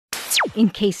in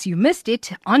case you missed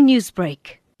it on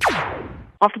Newsbreak.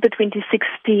 After the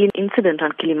 2016 incident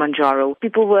on Kilimanjaro,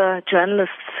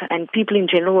 journalists and people in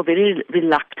general were very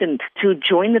reluctant to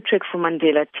join the Trek for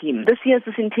Mandela team. This year is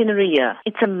the centenary year.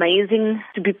 It's amazing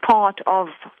to be part of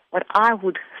what I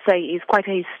would say is quite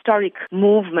a historic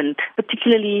movement,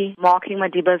 particularly marking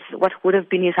Madiba's what would have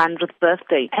been his 100th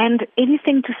birthday. And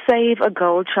anything to save a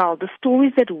girl child, the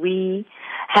stories that we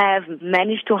have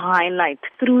managed to highlight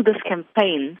through this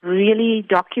campaign really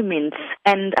documents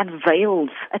and unveils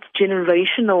its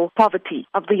generational poverty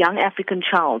of the young African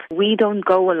child. We don't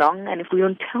go along, and if we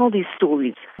don't tell these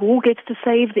stories, who gets to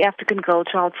save the African girl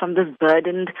child from this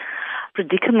burdened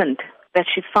predicament that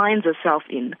she finds herself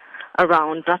in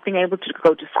around not being able to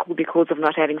go to school because of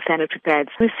not having sanitary pads?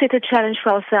 We set a challenge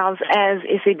for ourselves as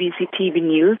SABC TV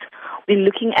News. We're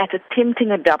looking at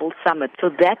attempting a double summit. So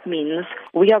that means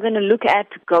we are going to look at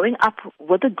going up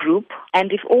with a group,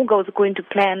 and if all goes according to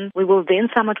plan, we will then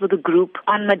summit with a group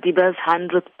on Madiba's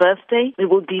 100th birthday. We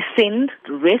will descend,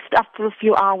 rest up for a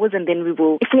few hours, and then we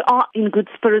will, if we are in good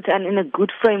spirits and in a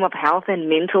good frame of health and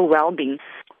mental well-being,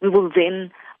 we will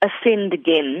then ascend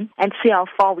again and see how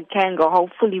far we can go.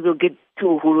 Hopefully we'll get to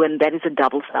Uhuru, and that is a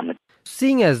double summit.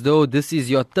 Seeing as though this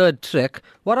is your third trek,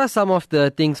 what are some of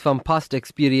the things from past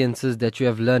experiences that you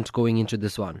have learnt going into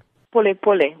this one? Pole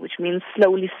pole, which means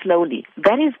slowly, slowly.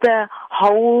 That is the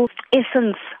whole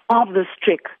essence of this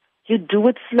trek. You do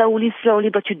it slowly, slowly,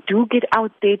 but you do get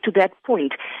out there to that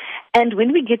point. And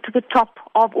when we get to the top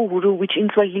of Uhuru, which in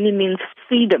Swahili means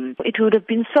freedom, it would have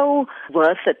been so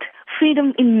worth it.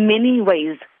 Freedom in many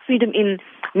ways. Freedom in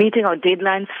meeting our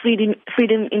deadlines, freedom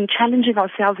in challenging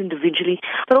ourselves individually,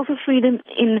 but also freedom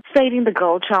in saving the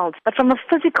girl child. But from a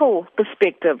physical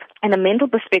perspective and a mental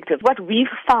perspective, what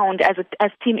we've found as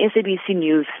Team SABC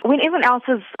News, when everyone else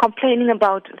is complaining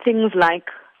about things like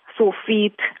sore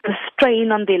feet, the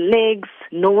strain on their legs,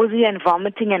 nausea and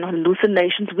vomiting and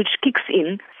hallucinations, which kicks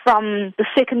in from the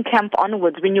second camp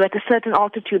onwards. When you're at a certain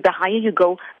altitude, the higher you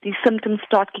go, these symptoms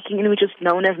start kicking in, which is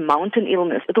known as mountain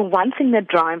illness. But the one thing that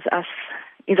drives us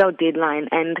is our deadline,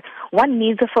 and one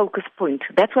needs a focus point.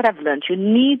 That's what I've learned. You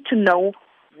need to know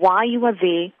why you are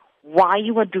there, why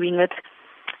you are doing it,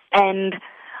 and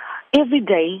every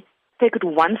day, take it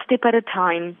one step at a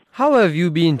time. How have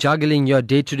you been juggling your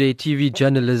day-to-day TV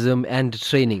journalism and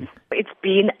training? It's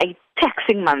been a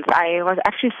taxing month. I was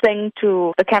actually saying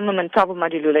to the cameraman, Thabo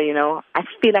Madilola, I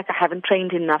feel like I haven't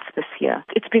trained enough this year.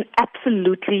 It's been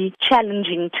absolutely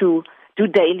challenging to do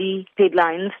daily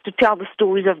deadlines, to tell the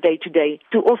stories of day to day,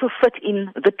 to also fit in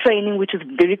the training, which is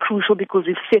very crucial because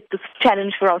we've set this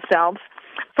challenge for ourselves.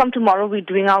 From tomorrow, we're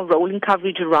doing our rolling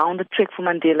coverage around the Trek for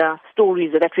Mandela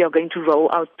stories that we are going to roll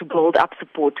out to build up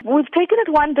support. We've taken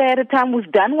it one day at a time.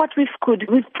 We've done what we could.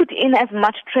 We've put in as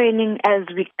much training as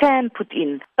we can put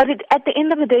in. But at the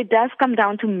end of the day, it does come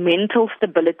down to mental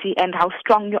stability and how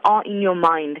strong you are in your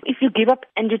mind. If you give up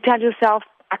and you tell yourself,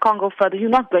 I can't go further, you're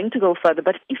not going to go further.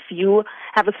 But if you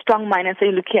have a strong mind and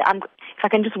say, look here, if I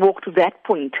can just walk to that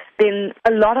point, then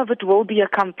a lot of it will be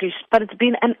accomplished. But it's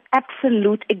been an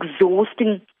absolute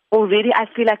exhausting, already I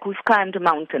feel like we've climbed a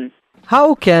mountain.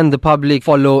 How can the public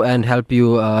follow and help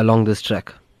you along this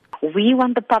trek? We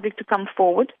want the public to come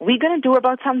forward. We're going to do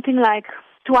about something like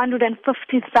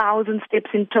 250,000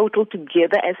 steps in total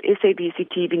together as SABC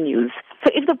TV News. So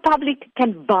if the public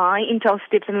can buy into our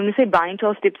steps, and when we say buy into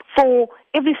our steps, for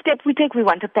every step we take, we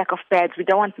want a pack of pads. We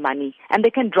don't want money. And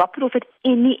they can drop it off at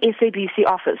any SABC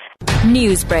office.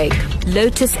 Newsbreak,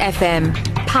 Lotus FM,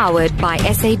 powered by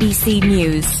SABC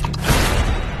News.